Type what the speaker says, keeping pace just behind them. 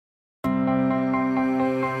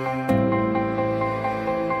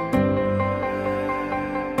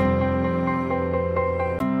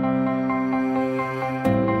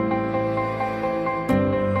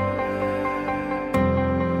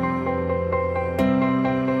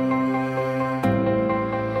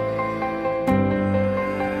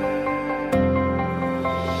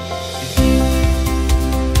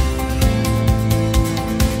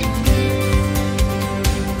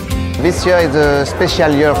This year is a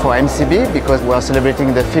special year for MCB because we are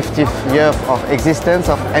celebrating the 50th year of existence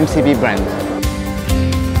of MCB brand.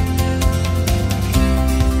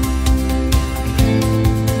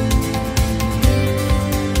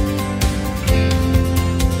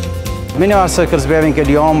 ميني سيركلز بيرنج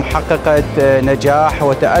اليوم حققت نجاح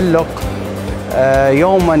وتألق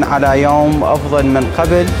يوما على يوم أفضل من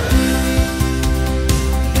قبل.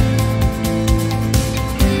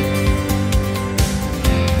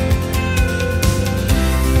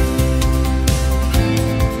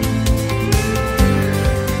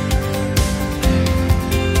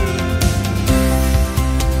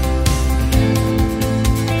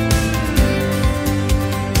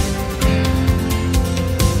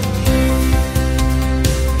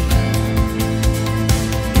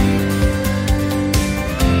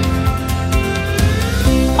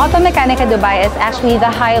 Automechanika Dubai is actually the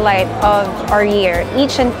highlight of our year.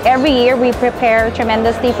 Each and every year we prepare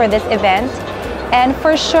tremendously for this event, and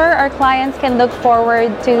for sure our clients can look forward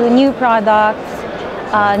to new products,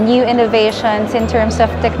 new innovations in terms of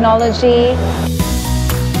technology.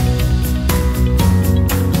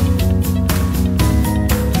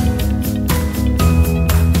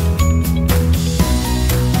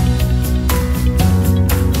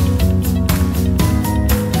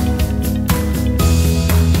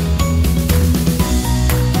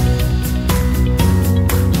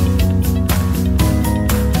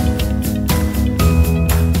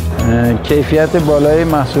 کیفیت بالای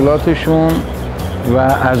محصولاتشون و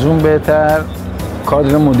از اون بهتر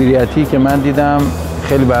کادر مدیریتی که من دیدم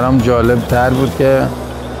خیلی برام جالب تر بود که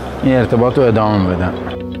این ارتباط رو ادامه بدم.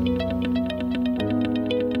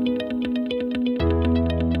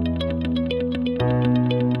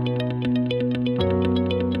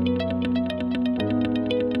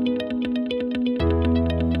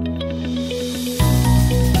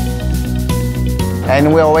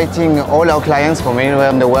 And we are waiting all our clients from anywhere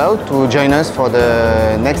in the world to join us for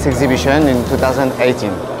the next exhibition in 2018,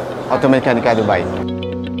 Automechanika Dubai.